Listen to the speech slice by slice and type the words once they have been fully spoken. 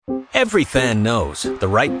Every fan knows the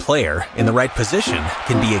right player in the right position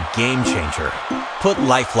can be a game changer. Put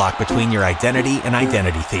LifeLock between your identity and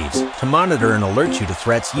identity thieves to monitor and alert you to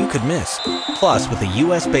threats you could miss. Plus, with a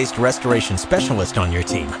U.S.-based restoration specialist on your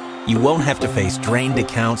team, you won't have to face drained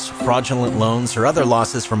accounts, fraudulent loans, or other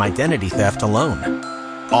losses from identity theft alone.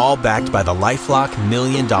 All backed by the LifeLock $1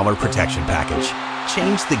 Million Protection Package.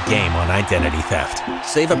 Change the game on identity theft.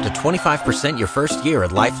 Save up to 25% your first year at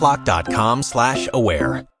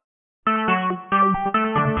LifeLock.com/aware.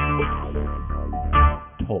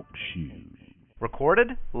 TalkShoe.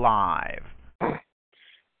 Recorded live.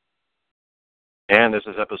 And this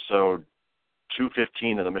is episode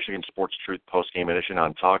 215 of the Michigan Sports Truth Postgame Edition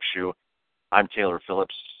on TalkShoe. I'm Taylor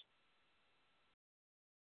Phillips,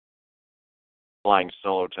 flying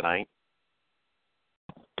solo tonight.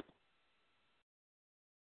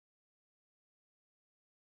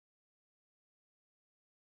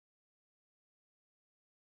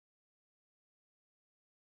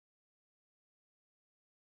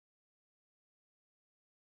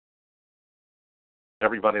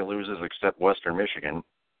 Everybody loses except Western Michigan.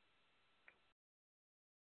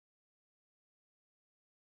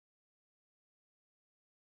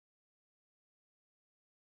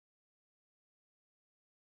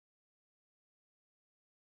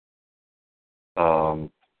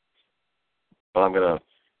 But I'm going to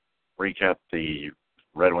recap the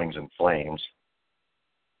Red Wings and Flames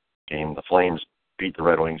game. The Flames beat the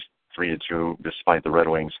Red Wings 3-2, despite the Red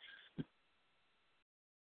Wings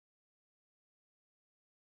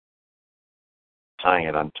tying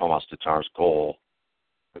it on Tomas Tatar's goal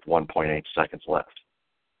with 1.8 seconds left.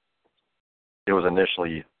 It was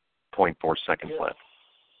initially 0.4 seconds left.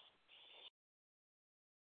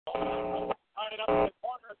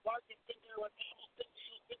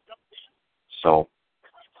 So,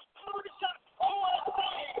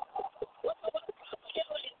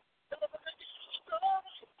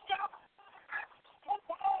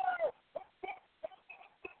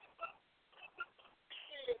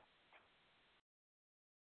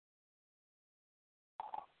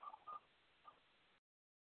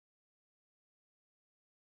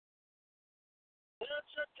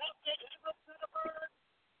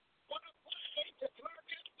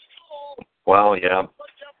 well, yeah.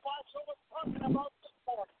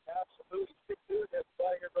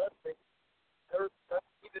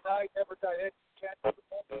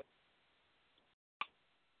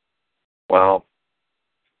 Well,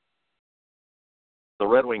 the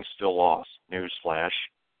Red Wings still lost. Newsflash.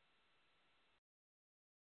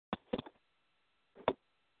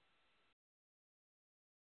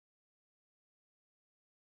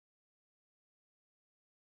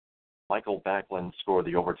 Michael Backlund scored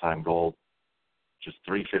the overtime goal, just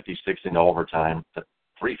 3:56 in overtime.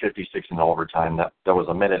 3:56 in overtime. That was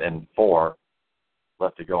 1:04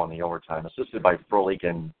 left to go in the overtime. Assisted by Frolik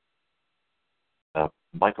and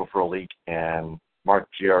Michael Frolik and Mark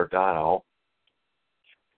Giordano.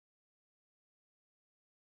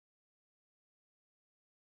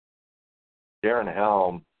 Darren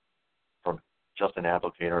Helm from Justin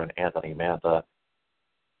Applicator and Anthony Mantha.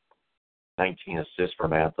 19 assists for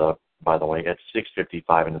Mantha, by the way, at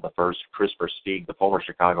 6:55 into the first. Chris Versteeg, the former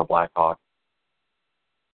Chicago Blackhawk,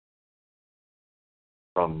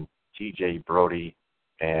 from T.J. Brody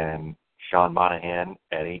and Sean Monahan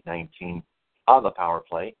at 8:19 on the power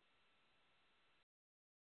play.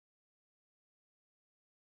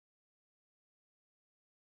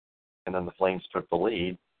 And then the Flames took the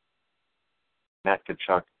lead. Matt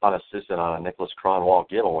Tkachuk unassisted on a Nicholas Kronwall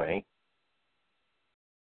giveaway.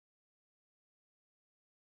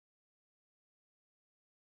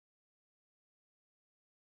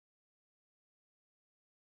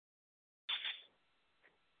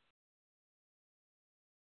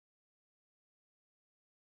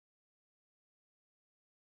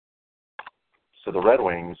 So the Red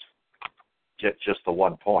Wings get just the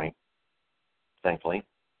 1 point, thankfully.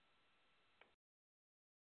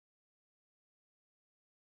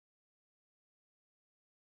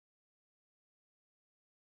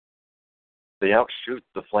 They outshoot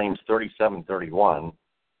the Flames 37-31.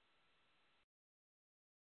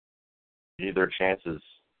 Either chances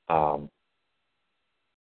at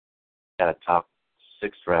a top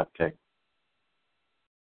 6 draft pick,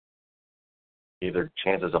 either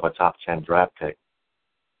chances of a top 10 draft pick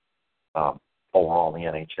overall in the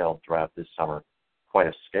NHL draft this summer. Quite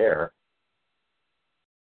a scare.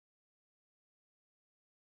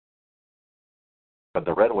 But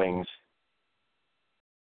the Red Wings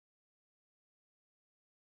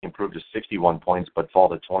improved to 61 points, but fall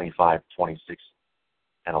to 25, 26,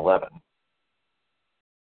 and 11.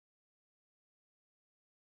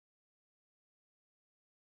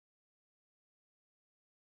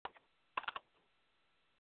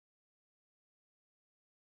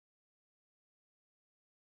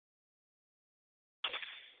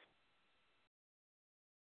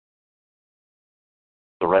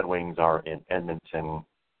 Red Wings are in Edmonton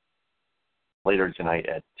later tonight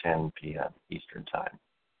at 10 p.m. Eastern Time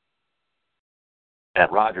at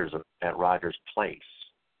Rogers Place.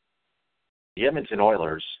 The Edmonton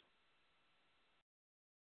Oilers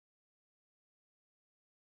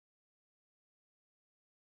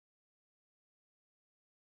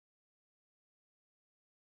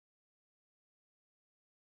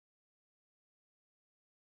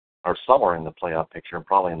are somewhere in the playoff picture,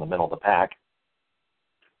 probably in the middle of the pack.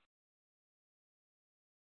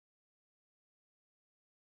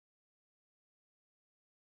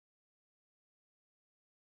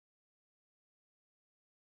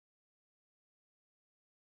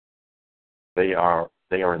 They are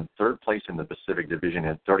in third place in the Pacific Division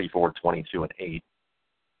at 34-22-8.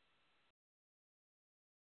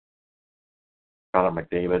 Connor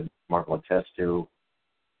McDavid, Mark Letestu,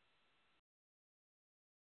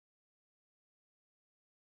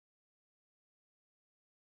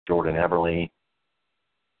 Jordan Eberle,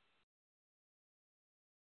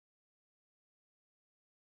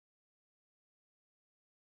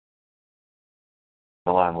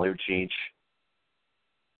 Milan Lucic,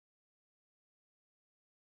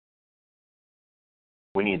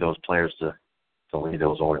 we need those players to lead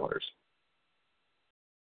those Oilers.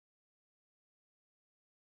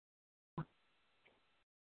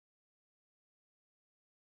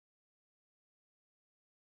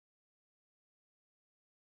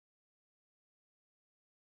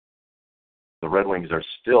 The Red Wings are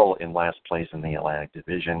still in last place in the Atlantic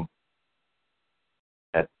Division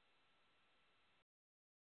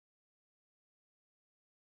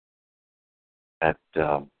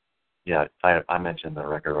I mentioned the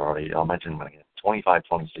record already. I'll mention them again.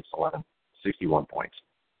 25-26-11, 61 points.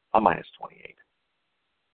 I'm minus 28.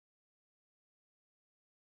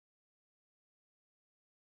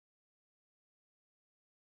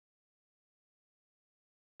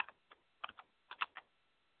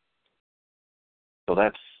 So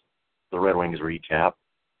that's the Red Wings recap.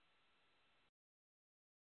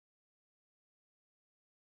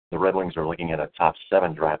 The Red Wings are looking at a top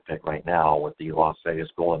 7 draft pick right now, with the Las Vegas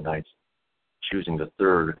Golden Knights choosing the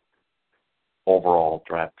 3rd overall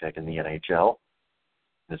draft pick in the NHL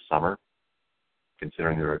this summer.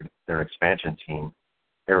 Considering their expansion team,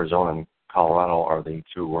 Arizona and Colorado are the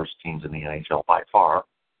 2 worst teams in the NHL by far.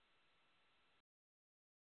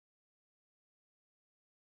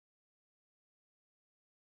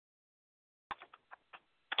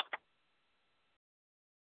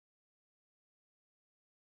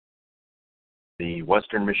 The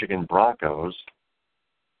Western Michigan Broncos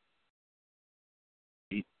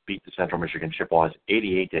beat the Central Michigan Chippewas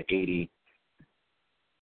 88-80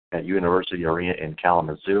 at University Arena in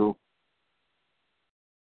Kalamazoo.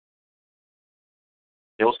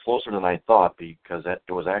 It was closer than I thought because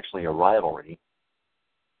it was actually a rivalry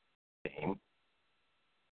game.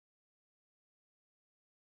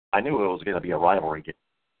 I knew it was going to be a rivalry game.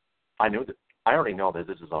 I already know that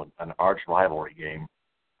this is an arch rivalry game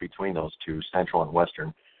between those two, Central and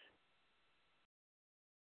Western.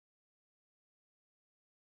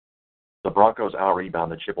 The Broncos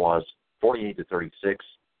out-rebound the Chippewas 48-36.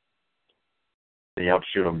 They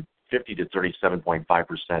outshoot them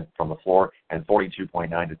 50-37.5% from the floor and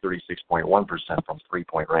 42.9 to 36.1% from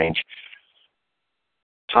three-point range.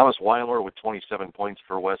 Thomas Weiler with 27 points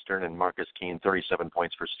for Western and Marcus Keene 37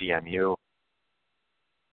 points for CMU.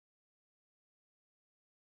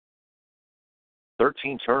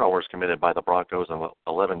 13 turnovers committed by the Broncos and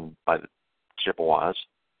 11 by the Chippewas.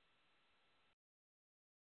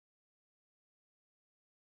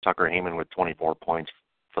 Tucker Heyman with 24 points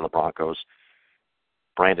for the Broncos.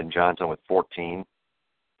 Brandon Johnson with 14.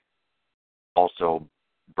 Also,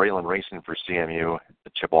 Braylon Racing for CMU,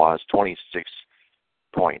 the Chippewas, 26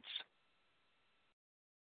 points.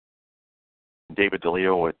 David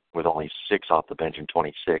DeLeo with only 6 off the bench and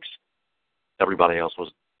 26. Everybody else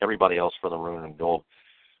for the Maroon and Gold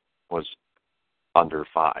was under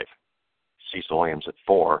 5. Cecil Williams at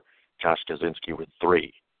 4. Josh Kaczynski with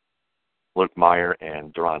 3. Luke Meyer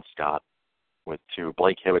and Duron Scott with 2.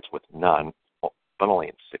 Blake Hibbets with none, but only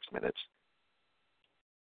in 6 minutes.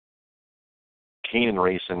 Keene and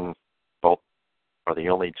Racing both are the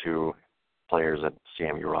only 2 players at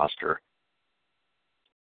CMU roster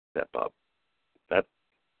step up.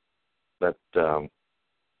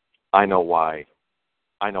 I know why.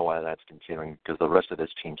 I know why that's continuing, because the rest of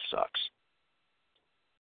this team sucks.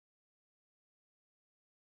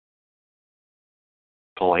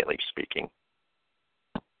 Politely speaking,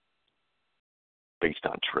 based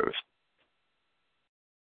on truth.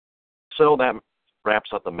 So that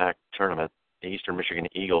wraps up the MAC tournament. The Eastern Michigan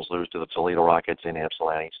Eagles lose to the Toledo Rockets in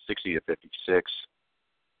Ypsilanti, 60-56.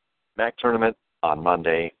 MAC tournament on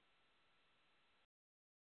Monday.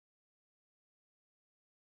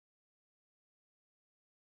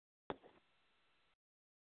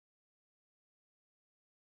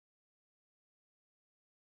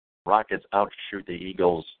 Rockets outshoot the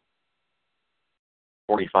Eagles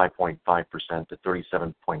 45.5% to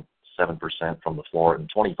 37.7% from the floor and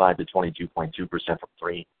 25 to 22.2% from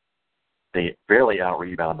three. They barely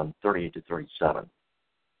out-rebound them 38 to 37.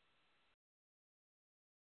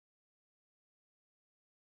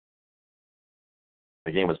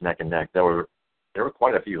 The game was neck and neck. There were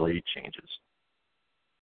quite a few lead changes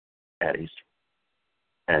at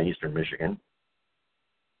Eastern Michigan.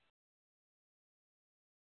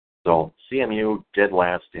 So CMU did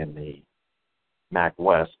last in the MAC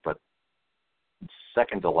West, but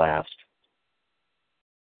second to last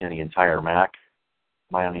in the entire MAC.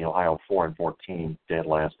 Miami, Ohio, 4-14, dead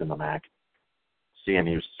last in the MAC.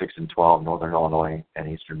 CMU 6-12, Northern Illinois and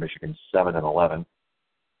Eastern Michigan 7-11.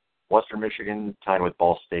 Western Michigan tied with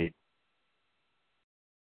Ball State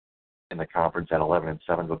in the conference at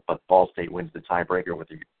 11-7, but Ball State wins the tiebreaker with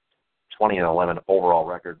the 20-11 overall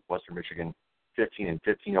record. Western Michigan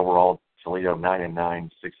 15-15 overall. Toledo 9-9,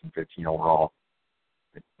 6-15 overall.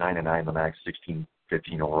 9-9 in the MAC,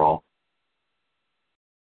 16-15 overall.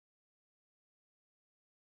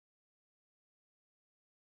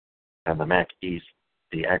 And the MAC East,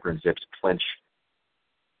 the Akron Zips clinch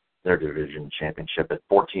their division championship at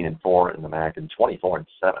 14-4 in the MAC and 24-7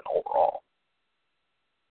 overall.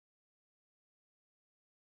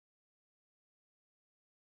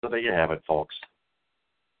 So there you have it, folks.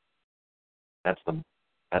 That's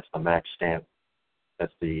the MAC stand.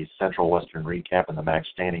 That's the Central Western recap and the MAC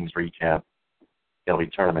standings recap. It'll be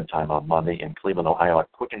tournament time on Monday in Cleveland, Ohio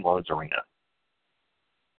at Quicken Loans Arena.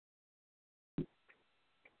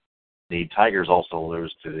 The Tigers also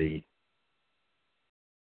lose to the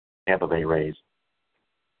Tampa Bay Rays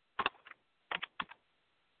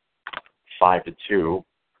 5-2.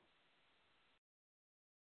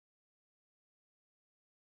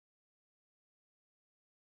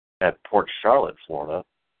 At Port Charlotte, Florida.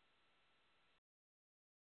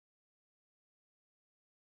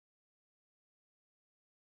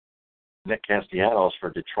 Nick Castellanos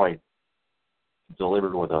for Detroit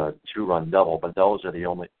delivered with a 2-run double, but those were the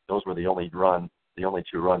only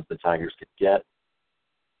two runs the Tigers could get.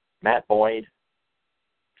 Matt Boyd,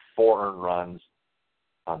 4 earned runs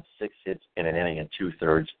on 6 hits in an inning and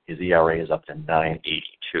 2/3. His ERA is up to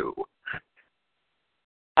 9.82.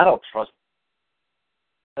 I don't trust.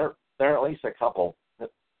 There are at least a couple.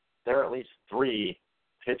 There are at least 3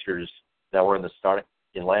 pitchers that were in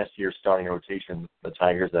last year's starting rotation, the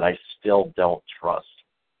Tigers, that I still don't trust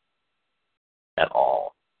at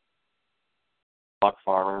all. Buck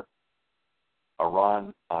Farmer, a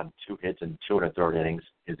run on 2 hits in 2 1/3 innings.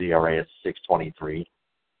 His ERA is 6.23.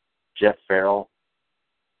 Jeff Farrell,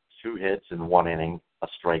 2 hits in 1 inning, a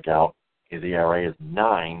strikeout. His ERA is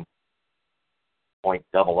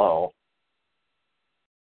 9.00.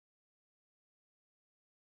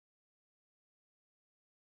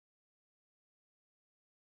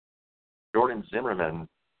 Jordan Zimmerman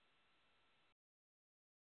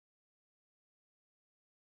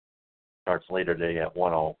starts later today at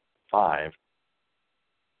 1:05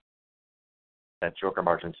 at Joker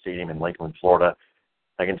Martin Stadium in Lakeland, Florida,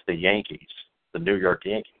 against the Yankees, the New York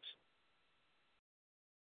Yankees.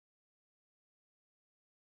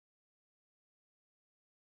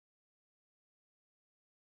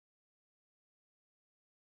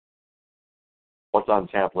 What's on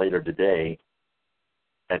tap later today?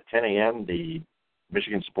 At 10 a.m., the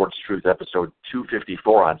Michigan Sports Truth episode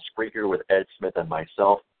 254 on Spreaker with Ed Smith and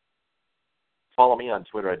myself. Follow me on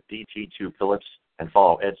Twitter at DT2Phillips and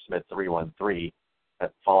follow Ed Smith 313.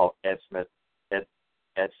 Follow Ed Smith at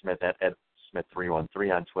Ed Smith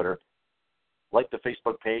 313 on Twitter. Like the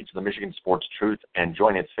Facebook page, The Michigan Sports Truth, and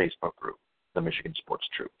join its Facebook group, The Michigan Sports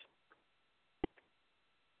Truth.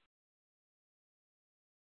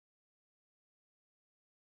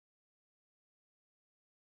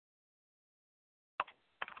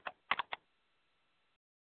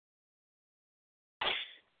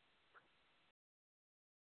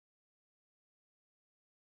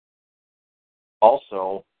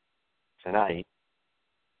 Also,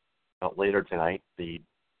 later tonight, the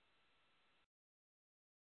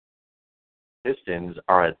Pistons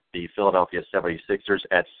are at the Philadelphia 76ers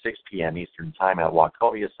at 6 p.m. Eastern Time at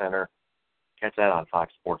Wachovia Center. Catch that on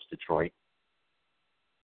Fox Sports Detroit.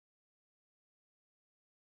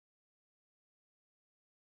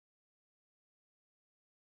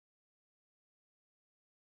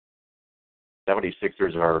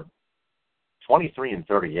 '76ers are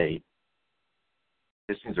 23-38.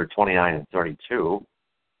 Pistons are 29-32,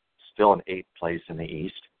 still in 8th place in the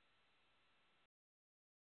East.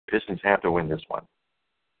 Pistons have to win this one.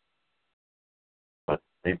 But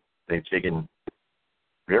they've taken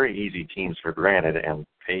very easy teams for granted and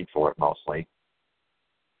paid for it mostly.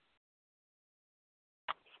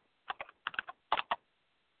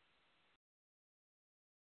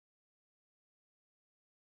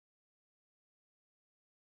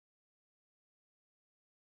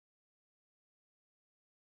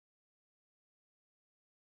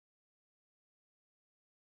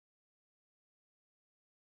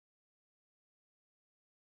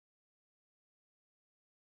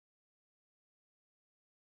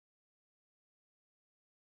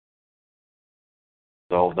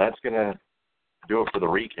 So that's going to do it for the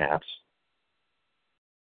recaps.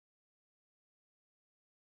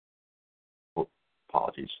 Oh,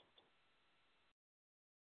 apologies.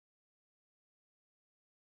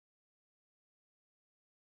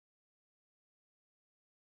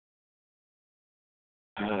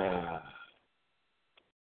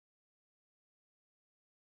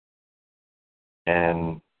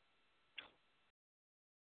 And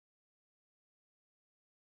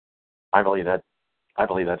I believe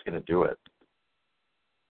that's going to do it.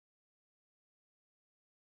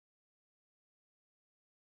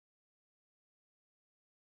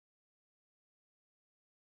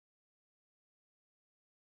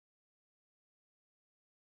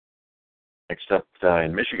 Except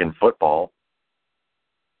in Michigan football,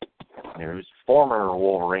 whose former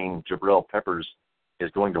Wolverine Jabril Peppers is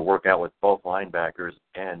going to work out with both linebackers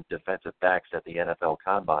and defensive backs at the NFL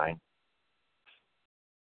Combine.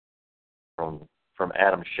 From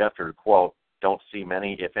Adam Schefter, quote, "Don't see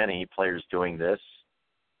many, if any, players doing this."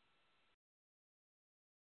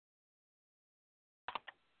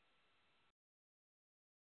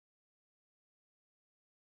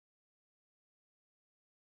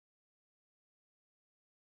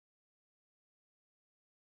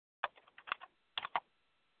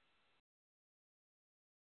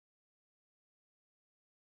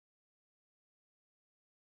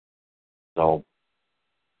 So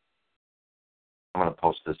I'm going to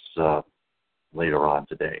post this later on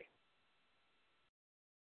today.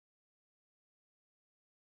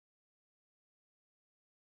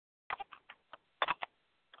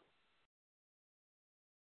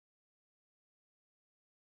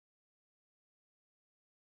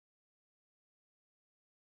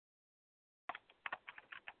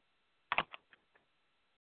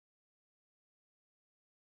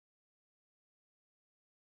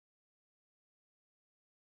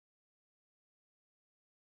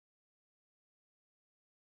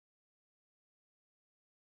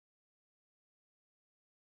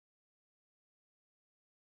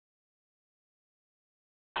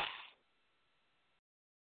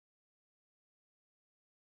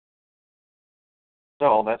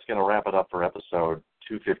 So that's going to wrap it up for episode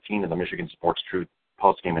 215 of the Michigan Sports Truth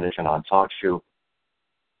Postgame Edition on TalkShoe.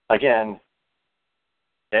 Again,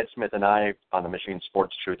 Ed Smith and I on the Michigan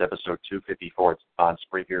Sports Truth episode 254 on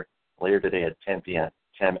Spreaker later today at 10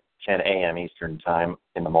 a.m. Eastern Time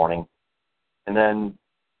in the morning. And then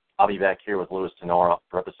I'll be back here with Louis Tenor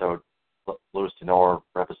for episode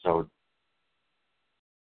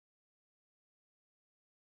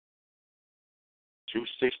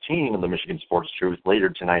 216 of the Michigan Sports Truth later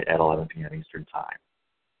tonight at 11 p.m. Eastern Time.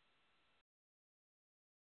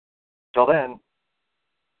 Till then,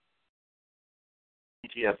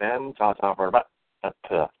 TTFN, ta-ta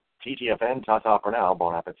for now,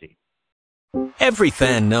 bon appetit. Every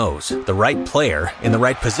fan knows the right player in the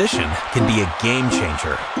right position can be a game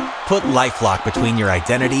changer. Put LifeLock between your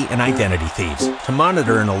identity and identity thieves to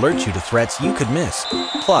monitor and alert you to threats you could miss.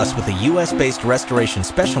 Plus, with a U.S.-based restoration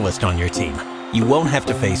specialist on your team, you won't have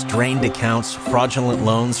to face drained accounts, fraudulent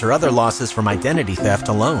loans, or other losses from identity theft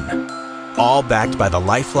alone. All backed by the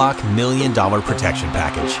LifeLock $1 Million Protection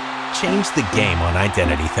Package. Change the game on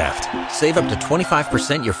identity theft. Save up to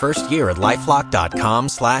 25% your first year at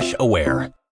LifeLock.com/aware.